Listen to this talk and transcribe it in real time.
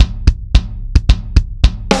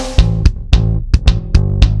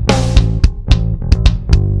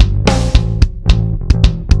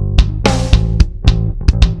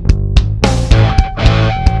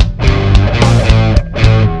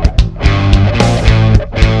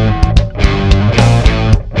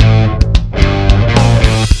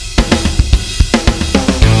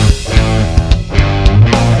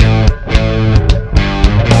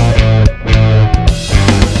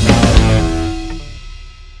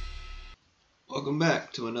Welcome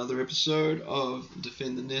back to another episode of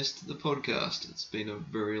Defend the Nest, the podcast. It's been a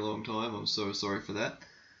very long time. I'm so sorry for that.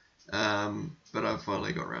 But I've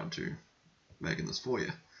finally got around to making this for you.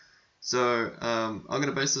 So I'm going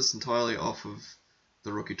to base this entirely off of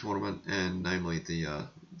the rookie tournament and namely the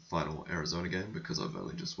final Arizona game because I've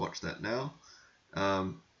only just watched that now.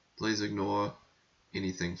 Please ignore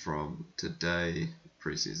anything from today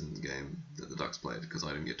preseason game that the Ducks played because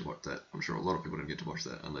I didn't get to watch that. I'm sure a lot of people didn't get to watch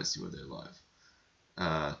that unless you were there live.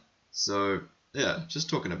 Just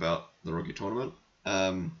talking about the rookie tournament.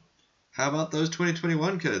 How about those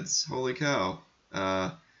 2021 kids? Holy cow.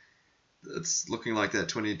 It's looking like that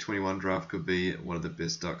 2021 draft could be one of the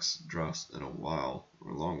best Ducks drafts in a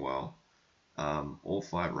long while. All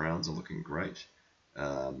 5 rounds are looking great.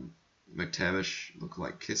 McTavish looked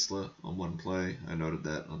like Kessler on one play. I noted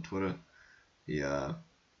that on Twitter. It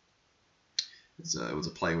was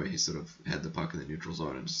a play where he sort of had the puck in the neutral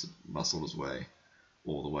zone and just muscled his way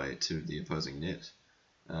all the way to the opposing net.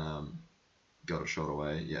 Got a shot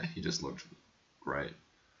away. Yeah, he just looked great.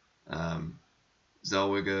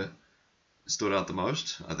 Zellweger stood out the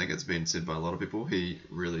most. I think it's been said by a lot of people. He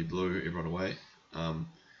really blew everyone away.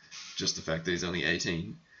 Just the fact that he's only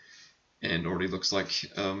 18 and already looks like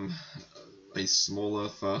a smaller,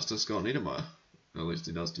 faster Scott Niedermayer. At least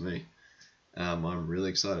he does to me. I'm really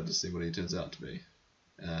excited to see what he turns out to be.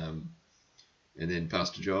 And then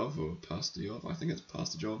Pastajov, I think it's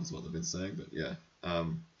Pastajov is what they've been saying, but yeah.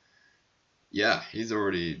 He's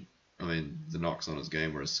already, the knocks on his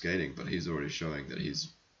game were his skating, but he's already showing that he's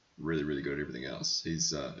really, really good at everything else.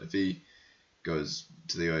 He's if he goes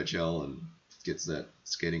to the OHL and gets that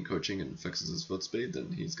skating coaching and fixes his foot speed,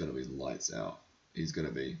 then he's going to be lights out. He's going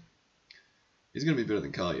to be better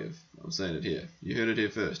than Kaliev. I'm saying it here. You heard it here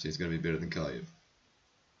first. He's going to be better than Kaliev.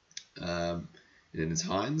 And then it's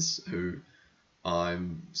Hines, who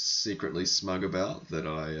I'm secretly smug about that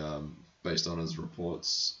I, based on his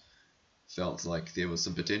reports, felt like there was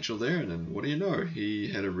some potential there. And then what do you know? He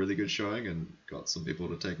had a really good showing and got some people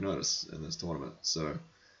to take notice in this tournament. So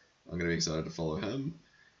I'm going to be excited to follow him.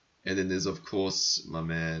 And then there's, of course, my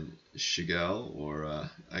man Shigal, or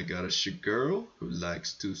I got a Shigirl who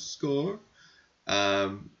likes to score.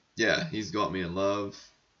 He's got me in love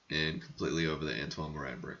and completely over the Antoine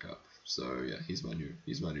Morin breakup. So yeah, he's my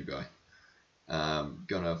new guy.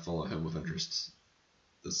 Gonna follow him with interest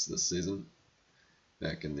this season,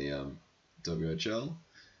 back in the WHL.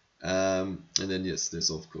 And then yes,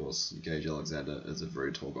 there's of course Gage Alexander is a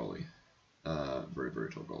very tall goalie, very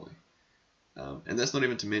very tall goalie. And that's not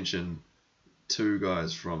even to mention 2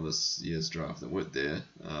 guys from this year's draft that weren't there,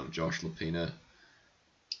 Josh Lapina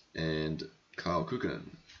and Kyle Kukkonen.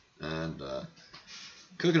 And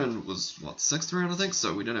Kukkonen was, 6th round, I think,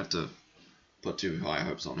 so we don't have to put too high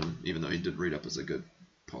hopes on him, even though he did read up as a good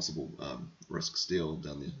possible risk steal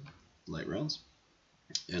down the late rounds.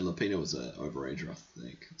 And Lapina was an overager, I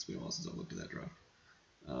think. It's been a while since I looked at that draft.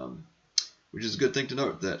 Which is a good thing to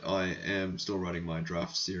note, that I am still writing my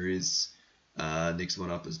draft series. Next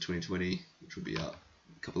one up is 2020, which will be out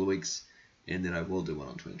in a couple of weeks. And then I will do one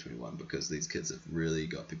on 2021 because these kids have really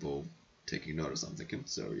got people taking notice, I'm thinking.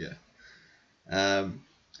 So, yeah.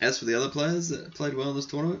 As for the other players that played well in this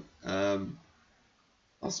tournament,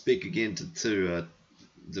 I'll speak again to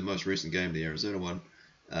the most recent game, the Arizona one.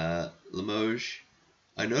 Limoges,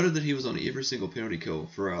 I noted that he was on every single penalty kill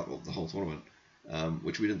throughout the whole tournament,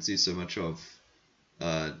 which we didn't see so much of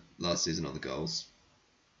last season on the goals.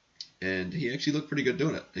 And he actually looked pretty good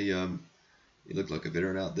doing it. He looked like a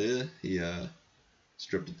veteran out there. He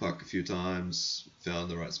stripped the puck a few times,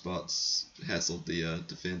 found the right spots, hassled the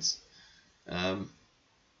defense.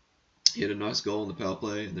 He had a nice goal in the power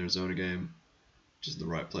play in the Arizona game, just in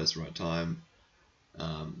the right place, right time.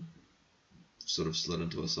 Sort of slid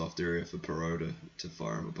into a soft area for Perreault to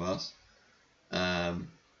fire him a pass. And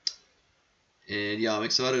yeah, I'm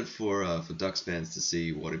excited for Ducks fans to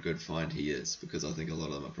see what a good find he is, because I think a lot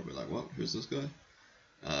of them are probably like, "What? Who's this guy?"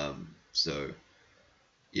 So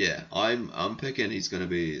yeah, I'm picking he's going to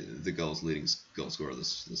be the leading goal scorer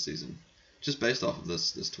this season, just based off of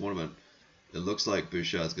this tournament. It looks like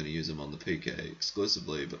Bouchard's going to use him on the PK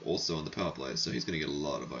exclusively, but also on the power play, so he's going to get a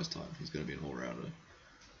lot of ice time. He's going to be an all-rounder.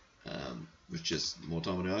 With just more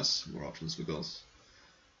time on the ice, more options for goals.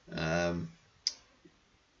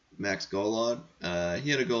 Max Gollard, he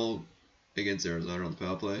had a goal against Arizona on the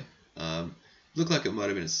power play. Looked like it might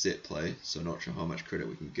have been a set play, so not sure how much credit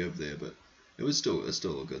we can give there, but it was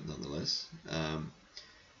still good nonetheless.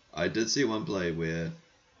 I did see one play where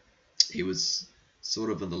he was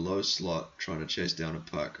sort of in the low slot trying to chase down a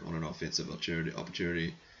puck on an offensive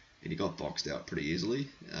opportunity, and he got boxed out pretty easily.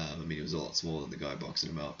 He was a lot smaller than the guy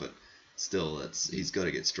boxing him out, but still, he's got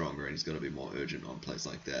to get stronger and he's got to be more urgent on plays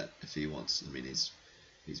like that if he wants. I mean, he's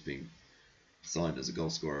been signed as a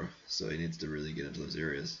goal scorer, so he needs to really get into those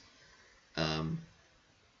areas. Perreault,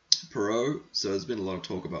 so there's been a lot of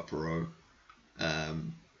talk about Perreault.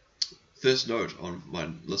 First note on my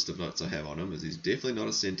list of notes I have on him is he's definitely not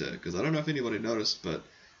a center, because I don't know if anybody noticed, but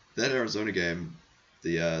that Arizona game,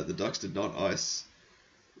 the Ducks did not ice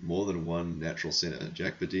more than one natural center.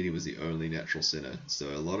 Jack Bedini was the only natural center, so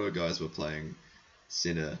a lot of guys were playing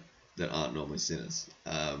center that aren't normally centers.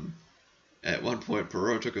 At one point,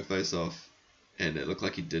 Perreault took a face off, and it looked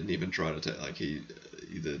like he didn't even try to take. Like he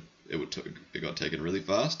either it got taken really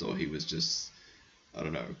fast, or he was just, I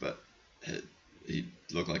don't know, but he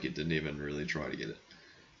looked like he didn't even really try to get it.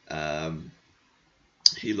 I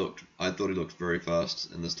thought he looked very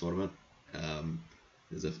fast in this tournament,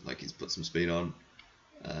 as if like he's put some speed on.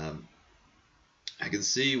 I can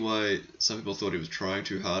see why some people thought he was trying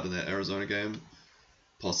too hard in that Arizona game,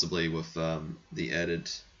 possibly with the added.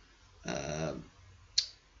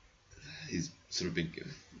 He's sort of been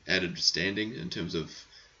added standing in terms of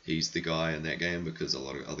he's the guy in that game because a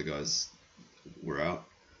lot of other guys were out.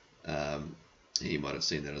 He might have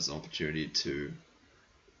seen that as an opportunity to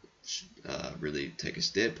really take a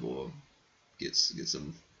step or get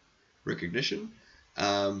some recognition.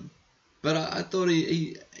 But I thought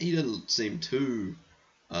he didn't seem too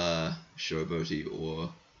showboaty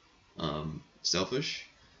or selfish.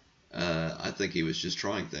 I think he was just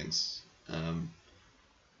trying things.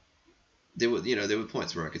 There were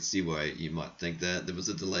points where I could see why you might think that. There was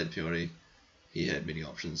a delayed penalty. He had many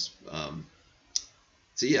options.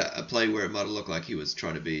 So yeah, a play where it might have looked like he was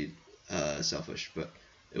trying to be selfish, but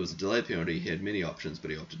it was a delayed penalty. He had many options,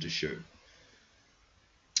 but he opted to shoot.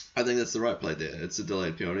 I think that's the right play there. It's a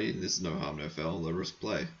delayed penalty. There's no harm, no foul. Low risk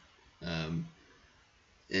play. And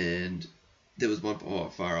there was one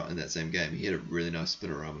far out in that same game. He had a really nice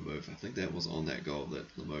spinorama move. I think that was on that goal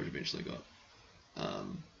that Limoges eventually got.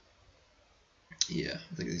 Yeah,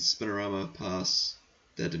 I think the spinorama pass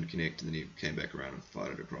that didn't connect, and then he came back around and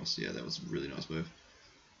fired it across. Yeah, that was a really nice move.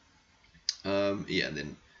 Yeah, and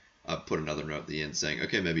then I put another note at the end saying,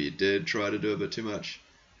 okay, maybe he did try to do a bit too much,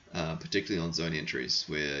 particularly on zone entries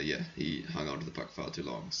where, yeah, he hung on to the puck far too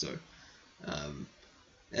long. So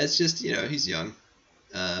it's just, he's young,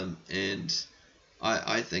 and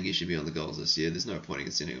I think he should be on the goals this year. There's no point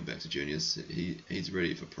in sending him back to juniors. He's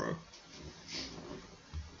ready for pro.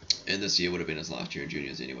 And this year would have been his last year in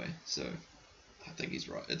juniors anyway, so I think he's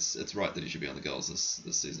right. It's right that he should be on the goals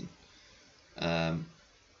this season.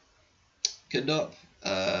 Kindop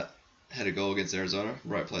had a goal against Arizona,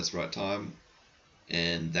 right place, right time,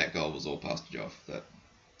 and that goal was all past Joff.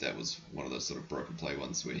 That was one of those sort of broken play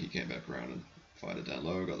ones where he came back around and fired it down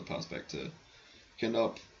low, got the pass back to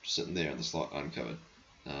Kindop, sitting there in the slot uncovered.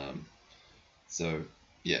 So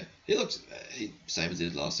yeah, he looks same as he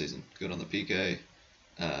did last season. Good on the PK.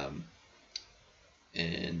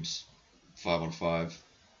 And 5-on-5.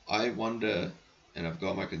 I wonder, and I've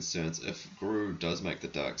got my concerns, if Gru does make the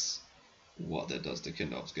Ducks, what that does to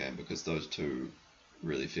Kindop's game, because those two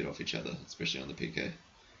really fed off each other, especially on the PK.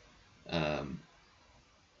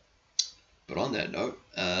 But on that note,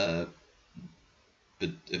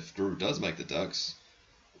 but if Gru does make the Ducks,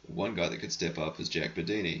 one guy that could step up is Jack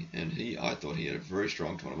Bedini, and I thought he had a very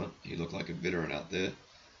strong tournament. He looked like a veteran out there,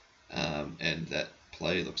 and that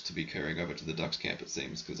play looks to be carrying over to the Ducks camp, it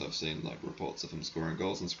seems, because I've seen reports of him scoring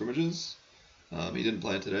goals in scrimmages. He didn't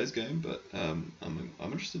play in today's game, but I'm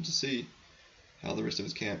interested to see how the rest of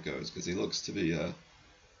his camp goes, because he looks to be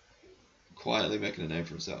quietly making a name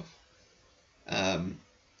for himself.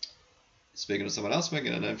 Speaking of someone else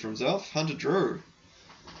making a name for himself, Hunter Drew.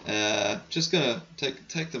 Just gonna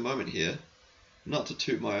take the moment here, not to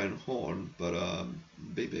toot my own horn, but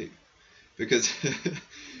beep beep, because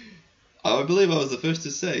I believe I was the first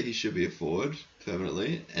to say he should be a forward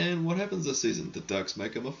permanently. And what happens this season? The Ducks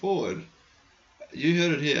make him a forward. You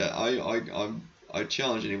heard it here. I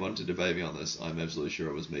challenge anyone to debate me on this. I'm absolutely sure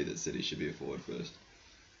it was me that said he should be a forward first.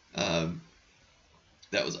 Of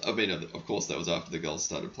course, that was after the girls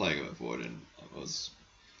started playing him at forward, and I was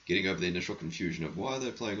getting over the initial confusion of why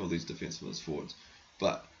they're playing all these defensemen as forwards.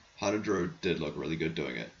 But Hunter Drew did look really good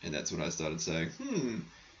doing it, and that's when I started saying,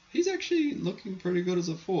 he's actually looking pretty good as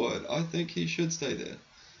a forward. I think he should stay there.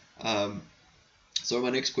 So my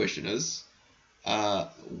next question is,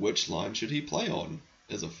 which line should he play on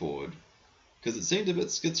as a forward? Because it seemed a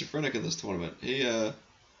bit schizophrenic in this tournament.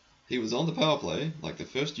 He was on the power play, like the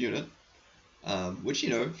first unit, which,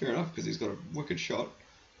 fair enough, because he's got a wicked shot,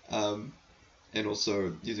 and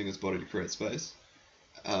also using his body to create space.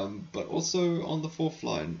 But also on the fourth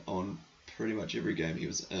line on pretty much every game he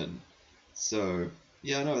was in. So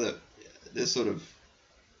yeah, I know that they're sort of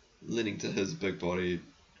leaning to his big body,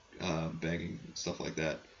 banging stuff like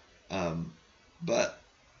that. But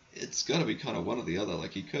it's got to be kind of one or the other.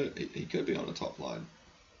 Like he could be on a top line,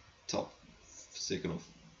 top second or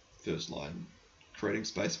first line, creating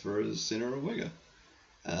space for his center or winger.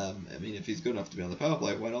 I mean, if he's good enough to be on the power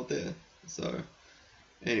play, why not there? So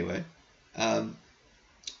anyway, yeah,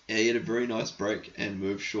 he had a very nice break and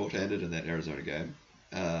moved short-handed in that Arizona game.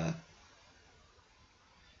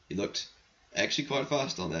 He looked actually quite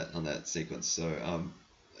fast on that sequence. So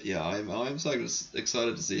yeah, I'm so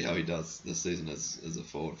excited to see how he does this season as a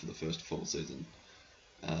forward for the first full season.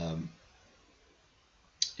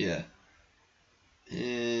 Yeah,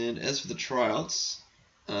 and as for the tryouts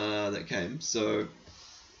that came, so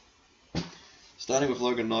starting with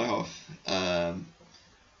Logan Nyhoff,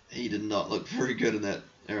 he did not look very good in that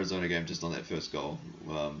Arizona game. Just on that first goal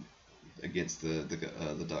against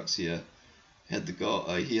the Ducks here, had the goal.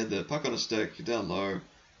 He had the puck on a stick down low,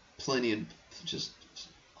 plenty and just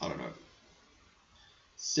I don't know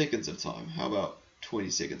seconds of time. How about 20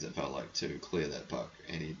 seconds? It felt like to clear that puck,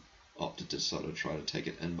 and he opted to sort of try to take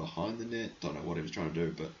it in behind the net. Don't know what he was trying to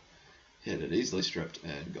do, but had it easily stripped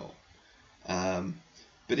and goal.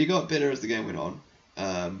 But he got better as the game went on,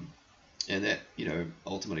 and that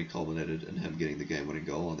ultimately culminated in him getting the game-winning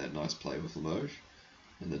goal on that nice play with Limoges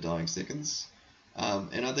in the dying seconds.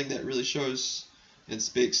 And I think that really shows and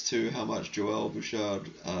speaks to how much Joel Bouchard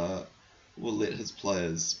will let his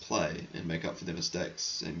players play and make up for their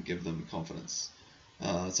mistakes and give them confidence.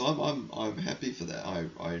 So I'm happy for that.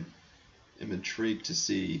 I am intrigued to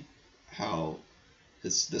see how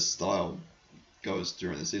this style goes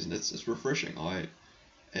during the season. It's refreshing. I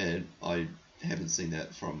haven't seen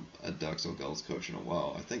that from a Ducks or Gulls coach in a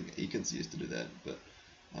while. I think Eakins used to do that, but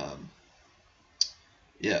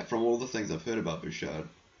yeah, from all the things I've heard about Bouchard,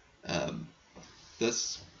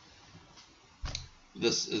 this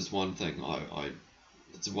is one thing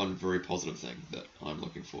it's one very positive thing that I'm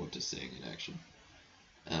looking forward to seeing in action.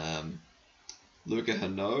 Luca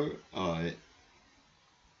Hano, I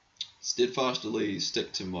steadfastly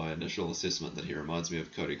stick to my initial assessment that he reminds me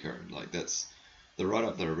of Cody Curran. Like that's the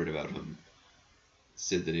write-up that I read about him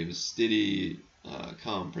said that he was steady,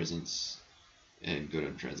 calm presence, and good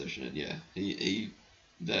in transition. And yeah, he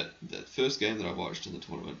that first game that I watched in the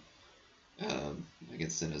tournament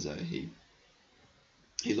against San Jose,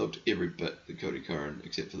 he looked every bit the Cody Curran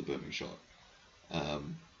except for the booming shot.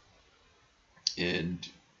 And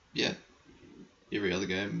yeah, every other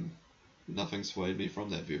game, nothing swayed me from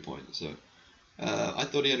that viewpoint. So I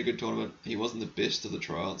thought he had a good tournament. He wasn't the best of the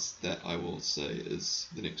tryouts. That I will say is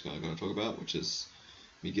the next guy I'm going to talk about, which is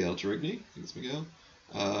Miguel Tarigny. I think it's Miguel.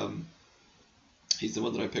 He's the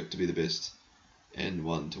one that I picked to be the best and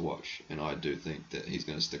one to watch. And I do think that he's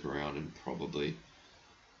going to stick around and probably,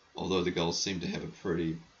 although the Gulls seem to have a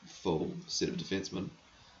pretty full set of defensemen,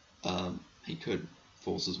 he could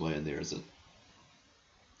force his way in there as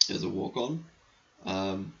a walk-on.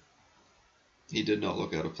 He did not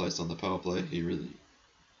look out of place on the power play. He really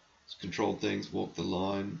controlled things, walked the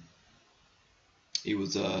line. He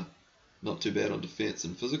was not too bad on defense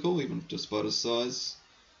and physical, even despite his size.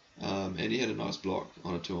 And he had a nice block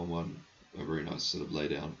on a 2-on-1, a very nice sort of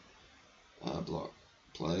lay-down block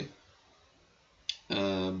play.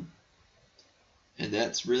 And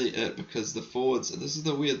that's really it, because the forwards, and this is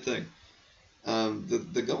the weird thing,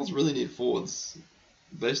 the Gulls really need forwards.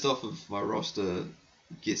 Based off of my roster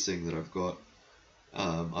guessing that I've got,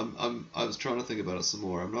 I was trying to think about it some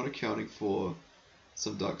more. I'm not accounting for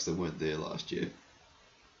some Ducks that weren't there last year.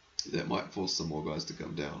 That might force some more guys to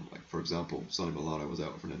come down. Like for example, Sonny Milano was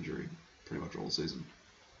out for an injury pretty much all season.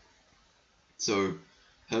 So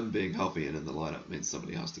him being healthy and in the lineup means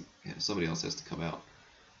somebody else has to come out.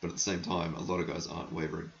 But at the same time, a lot of guys aren't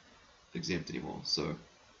waiver exempt anymore. So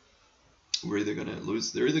they're either going to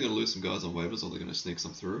lose some guys on waivers, or they're going to sneak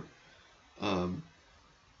some through.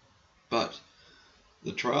 But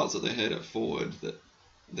the trials that they had at forward that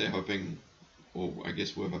they're hoping, or I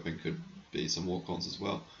guess we're hoping could be some walk-ons as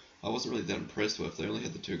well, I wasn't really that impressed with. They only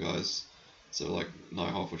had the two guys, so like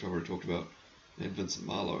Nyhoff, which I've already talked about, and Vincent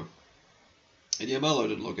Marlowe. And yeah, Marlowe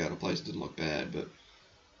didn't look out of place, didn't look bad, but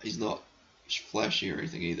he's not flashy or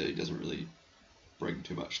anything either. He doesn't really bring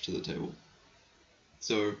too much to the table.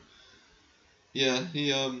 So yeah,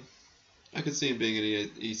 I could see him being an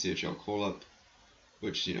ECHL call-up,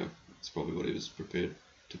 which it's probably what he was prepared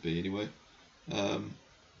to be anyway.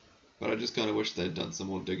 But I just kind of wish they'd done some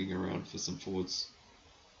more digging around for some forwards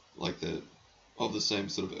like that, of the same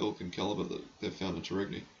sort of ilk and caliber that they've found in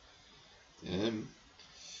Tarigny. And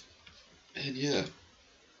yeah,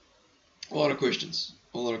 A lot of questions.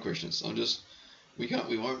 A lot of questions.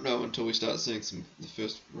 We won't know until we start seeing the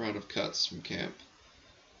first round of cuts from camp.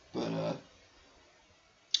 But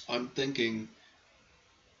I'm thinking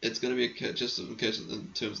it's going to be just in case in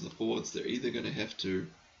terms of the forwards, they're either going to have to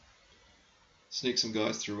sneak some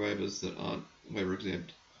guys through waivers that aren't waiver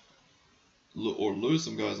exempt, or lose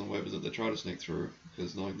some guys on waivers that they try to sneak through,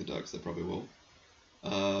 because knowing the Ducks, they probably will.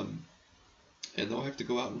 And they'll have to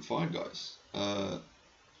go out and find guys,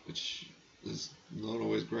 which is not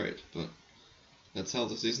always great, but that's how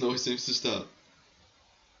the season always seems to start.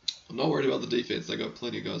 I'm not worried about the defense. They got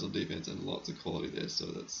plenty of guys on defense and lots of quality there, so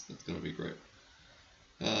that's going to be great.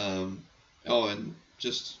 And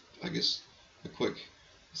just, I guess, a quick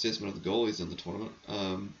assessment of the goalies in the tournament.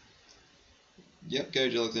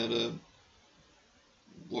 Gage Alexander.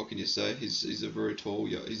 What can you say? He's a very tall.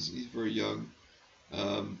 He's very young.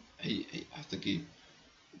 I think he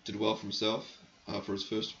did well for himself for his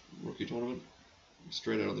first rookie tournament,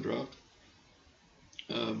 straight out of the draft.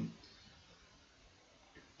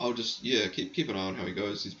 I'll just keep an eye on how he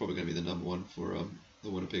goes. He's probably going to be the number one for the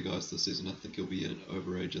Winnipeg Ice this season. I think he'll be an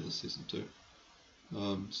overager this season too.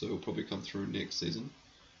 So he'll probably come through next season.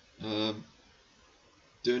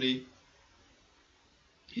 Durney,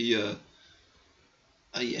 he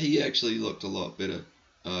actually looked a lot better.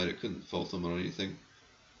 I couldn't fault him on anything.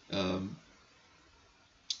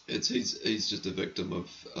 He's just a victim of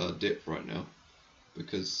depth right now,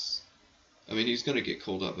 because he's going to get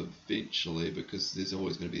called up eventually, because there's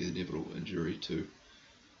always going to be the inevitable injury to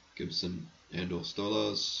Gibson and or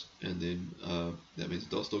Stolarz, and then that means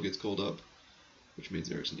Dostal gets called up, which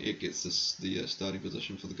means Eriksson Ek gets the starting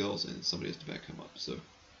position for the goals, and somebody has to back him up. So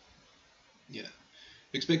yeah,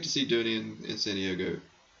 expect to see Durney in San Diego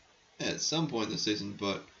at some point this season,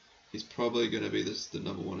 but he's probably going to be the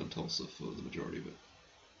number one in Tulsa for the majority of it.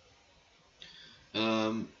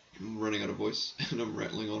 I'm running out of voice and I'm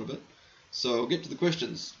rattling on a bit, so I'll get to the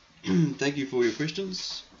questions. Thank you for your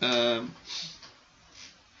questions.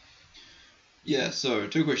 So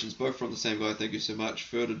 2 questions, both from the same guy. Thank you so much.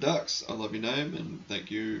 Further Ducks, I love your name, and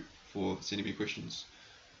thank you for sending me questions.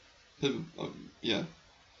 They're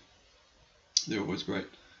always great.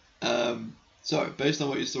 So, based on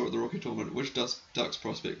what you saw at the rookie tournament, which Ducks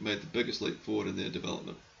prospect made the biggest leap forward in their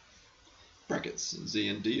development? Brackets, Z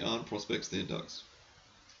and D aren't prospects, they're Ducks.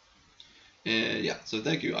 And so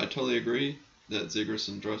thank you. I totally agree that Zegras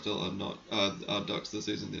and Drysdale are Ducks this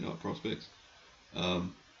season. They're not prospects.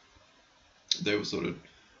 They were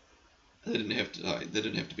they didn't have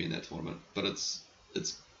to be in that tournament, but it's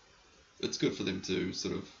good for them to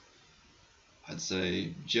sort of, I'd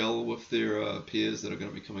say, gel with their peers that are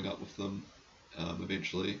going to be coming up with them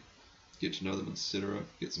eventually, get to know them, etc.,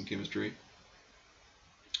 get some chemistry.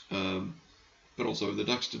 But also the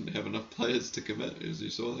Ducks didn't have enough players to commit, as you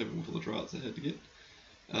saw, having all the tryouts they had to get.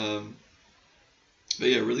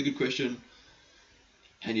 Really good question.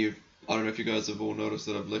 And I don't know if you guys have all noticed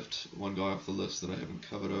that I've left one guy off the list that I haven't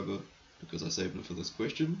covered over because I saved him for this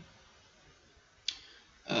question.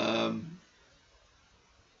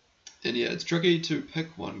 It's tricky to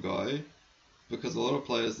pick one guy because a lot of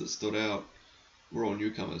players that stood out were all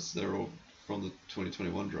newcomers. They're all from the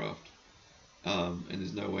 2021 draft. And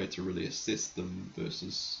there's no way to really assess them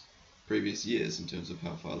versus previous years in terms of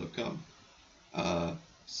how far they've come.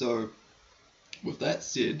 So, with that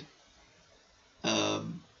said,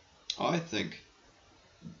 I think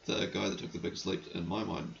the guy that took the biggest leap in my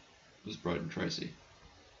mind was Brayden Tracey.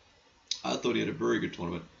 I thought he had a very good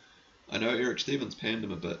tournament. I know Eric Stevens panned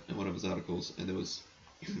him a bit in one of his articles, and there was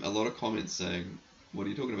a lot of comments saying, "What are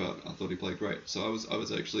you talking about? I thought he played great." So I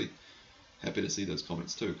was actually happy to see those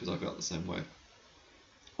comments too, because I felt the same way.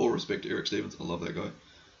 All respect to Eric Stevens, I love that guy.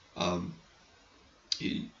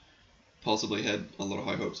 He possibly had a lot of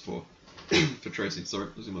high hopes for Tracey. Sorry,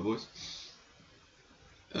 losing my voice.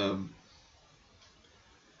 But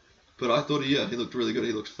I thought he looked really good.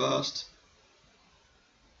 He looked fast.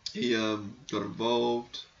 He got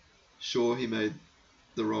involved. Sure, he made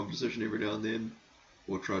the wrong decision every now and then,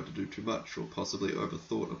 or tried to do too much, or possibly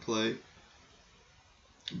overthought a play.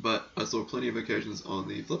 But I saw plenty of occasions on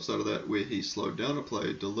the flip side of that where he slowed down a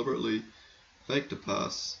play, deliberately faked a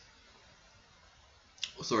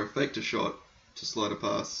shot to slide a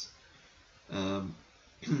pass.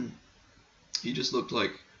 He just looked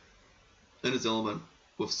like in his element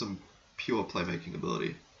with some pure playmaking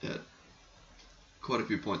ability at quite a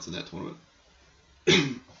few points in that tournament.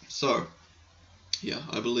 So,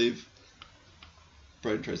 I believe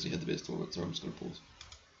Brayden Tracey had the best tournament, so I'm just going to pause.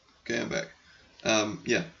 Okay, I'm back.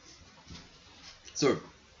 So,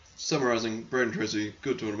 summarising, Brayden Tracey,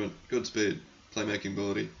 good tournament, good speed, playmaking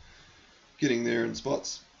ability, getting there in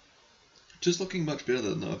spots. just looking much better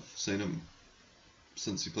than I've seen him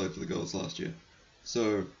since he played for the Goals last year.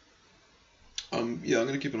 So, I'm going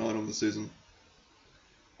to keep an eye on him this season.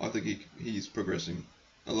 I think he's progressing.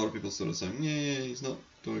 A lot of people sort of saying, yeah, he's not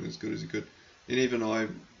doing as good as he could. And even I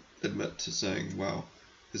admit to saying, wow,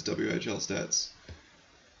 his WHL stats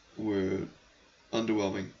were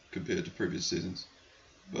underwhelming compared to previous seasons.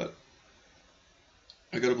 But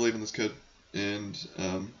I got to believe in this kid, and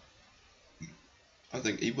I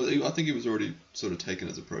think he was already sort of taken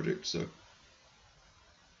as a project. So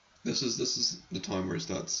this is the time where he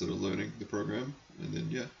starts sort of learning the program, and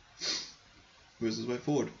then moves his way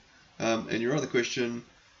forward. And your other question,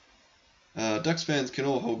 Ducks fans can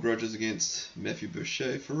all hold grudges against Matthew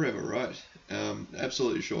Boucher forever, right?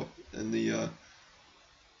 Absolutely sure. In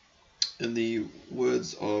the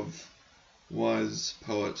words of wise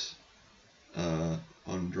poet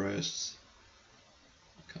Andreas,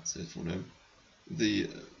 I can't say his full name, the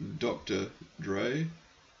Dr. Dre,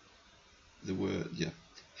 the word,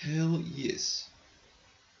 hell yes.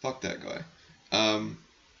 Fuck that guy.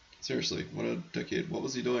 Seriously, what a dickhead. What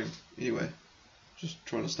was he doing? Anyway, just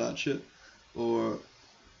trying to start shit? Or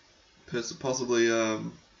possibly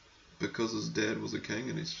because his dad was a king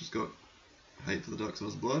and he's just got hate for the Ducks in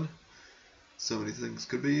his blood. So many things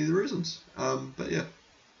could be the reasons. But yeah,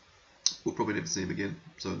 we'll probably never see him again,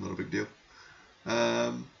 so not a big deal.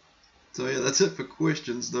 So yeah, that's it for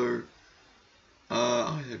questions, though.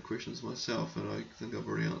 I had questions myself, and I think I've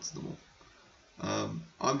already answered them all.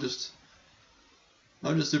 I'm just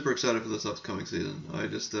super excited for this upcoming season. I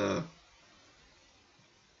just,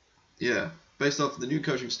 based off the new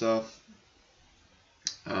coaching staff,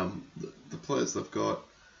 the players they've got,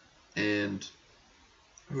 and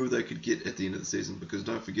who they could get at the end of the season. Because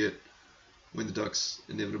don't forget, when the Ducks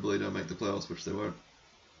inevitably don't make the playoffs, which they won't,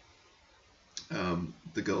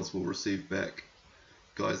 the Gulls will receive back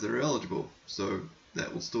guys that are eligible. So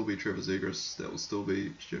that will still be Trevor Zegras, that will still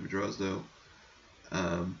be Jamie Drysdale,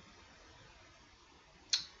 and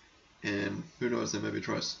who knows, they maybe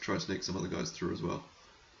try sneak some other guys through as well.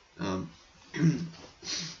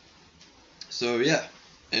 So yeah,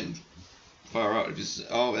 and far out.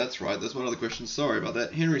 Oh, that's right. There's one other question. Sorry about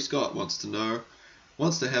that. Henry Scott wants to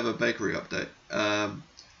have a bakery update. I'm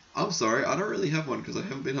sorry, I don't really have one because I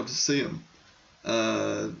haven't been able to see him.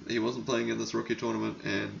 He wasn't playing in this rookie tournament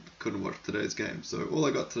and couldn't watch today's game. So all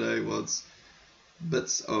I got today was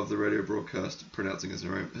bits of the radio broadcast pronouncing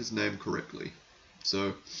his name correctly.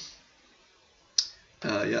 So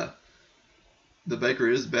the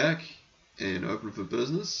bakery is back and open for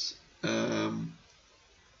business.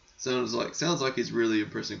 Sounds like he's really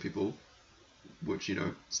impressing people, which,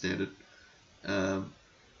 standard. And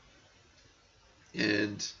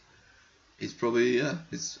he's probably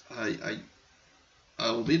I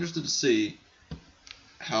will be interested to see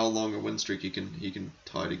how long a win streak he can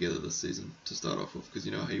tie together this season to start off with, because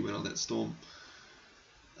how he went on that storm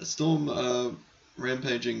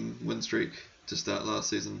rampaging win streak to start last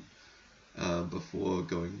season, before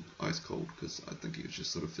going ice cold, because I think he was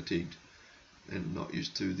just sort of fatigued and not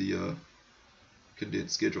used to the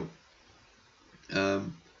condensed schedule.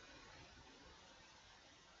 On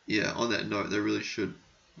that note, they really should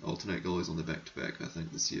alternate goalies on the back-to-back, I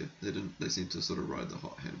think, this year. They seemed to sort of ride the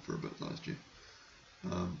hot hand for a bit last year.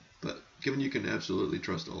 But given you can absolutely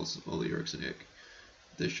trust Ollie Eriksson Ek,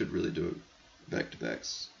 they should really do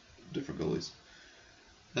back-to-backs, different goalies.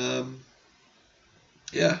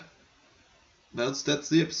 That's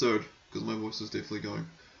the episode, because my voice is definitely going.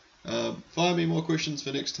 Fire me more questions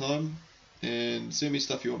for next time, and send me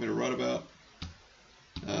stuff you want me to write about.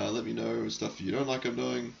 Let me know stuff you don't like I'm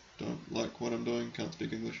doing, don't like what I'm doing, can't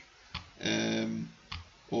speak English.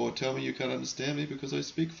 Or tell me you can't understand me because I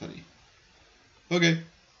speak funny. Okay,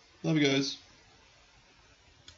 love you guys.